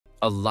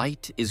A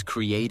light is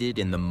created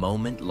in the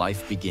moment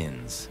life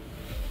begins.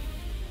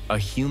 A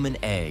human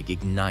egg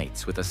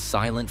ignites with a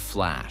silent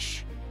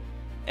flash,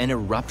 an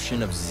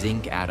eruption of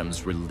zinc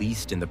atoms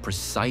released in the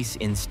precise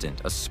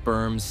instant a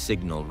sperm's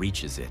signal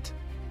reaches it.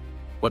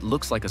 What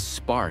looks like a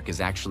spark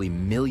is actually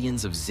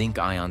millions of zinc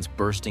ions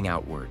bursting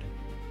outward,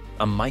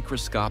 a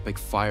microscopic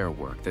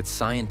firework that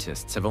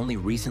scientists have only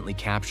recently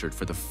captured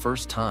for the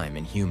first time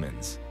in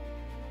humans.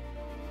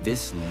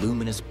 This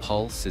luminous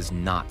pulse is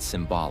not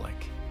symbolic.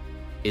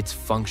 It's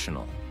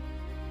functional.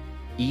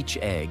 Each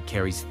egg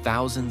carries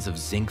thousands of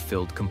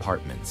zinc-filled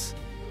compartments,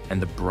 and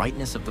the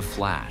brightness of the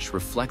flash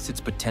reflects its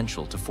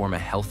potential to form a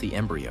healthy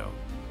embryo.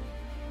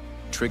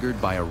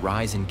 Triggered by a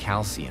rise in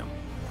calcium,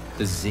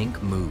 the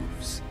zinc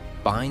moves,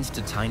 binds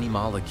to tiny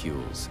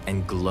molecules,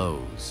 and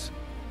glows,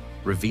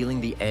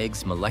 revealing the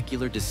egg's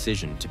molecular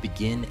decision to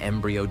begin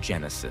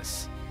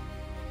embryogenesis.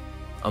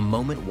 A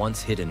moment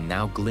once hidden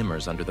now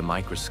glimmers under the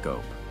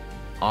microscope,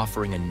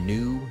 offering a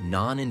new,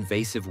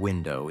 non-invasive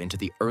window into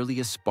the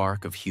earliest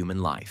spark of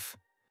human life.